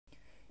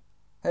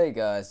Hey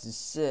guys, it's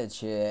Sledge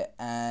here,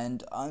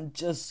 and I'm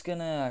just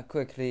gonna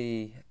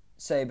quickly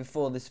say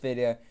before this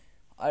video,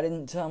 I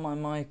didn't turn my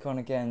mic on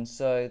again,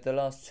 so the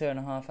last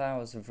 2.5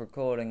 hours of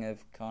recording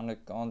have kind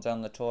of gone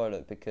down the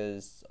toilet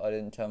because I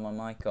didn't turn my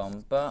mic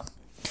on. But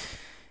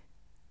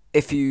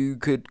if you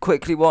could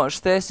quickly watch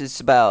this, it's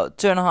about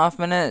 2.5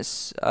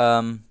 minutes.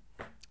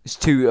 It's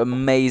two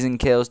amazing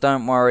kills.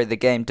 Don't worry, the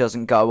game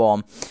doesn't go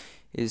on.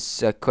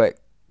 It's a quick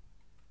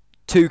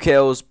 2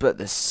 kills, but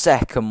the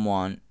second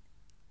one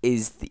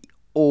is the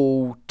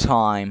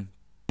all-time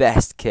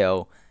best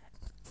kill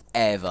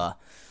ever.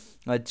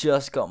 I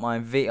just got my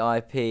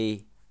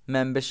VIP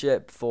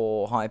membership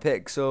for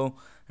Hypixel,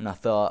 and I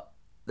thought,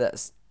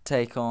 let's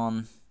take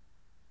on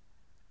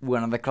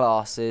one of the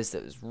classes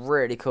that was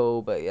really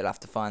cool, but you'll have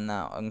to find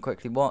that and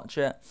quickly watch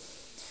it.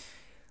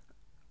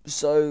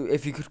 So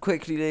if you could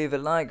quickly leave a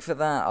like for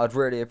that, I'd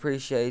really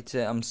appreciate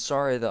it. I'm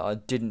sorry that I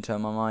didn't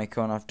turn my mic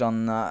on. I've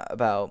done that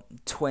about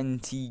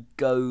 20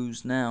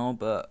 goes now,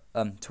 but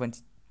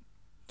 20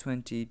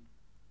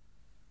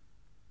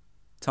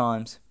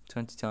 times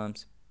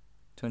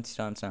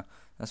now.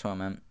 That's what I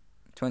meant.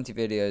 20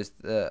 videos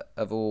that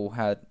have all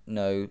had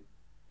no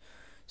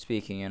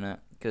speaking in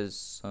it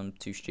because I'm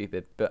too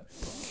stupid. But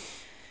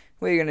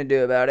what are you gonna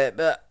do about it?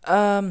 But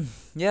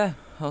yeah,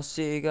 I'll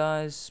see you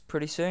guys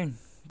pretty soon.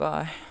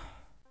 Bye.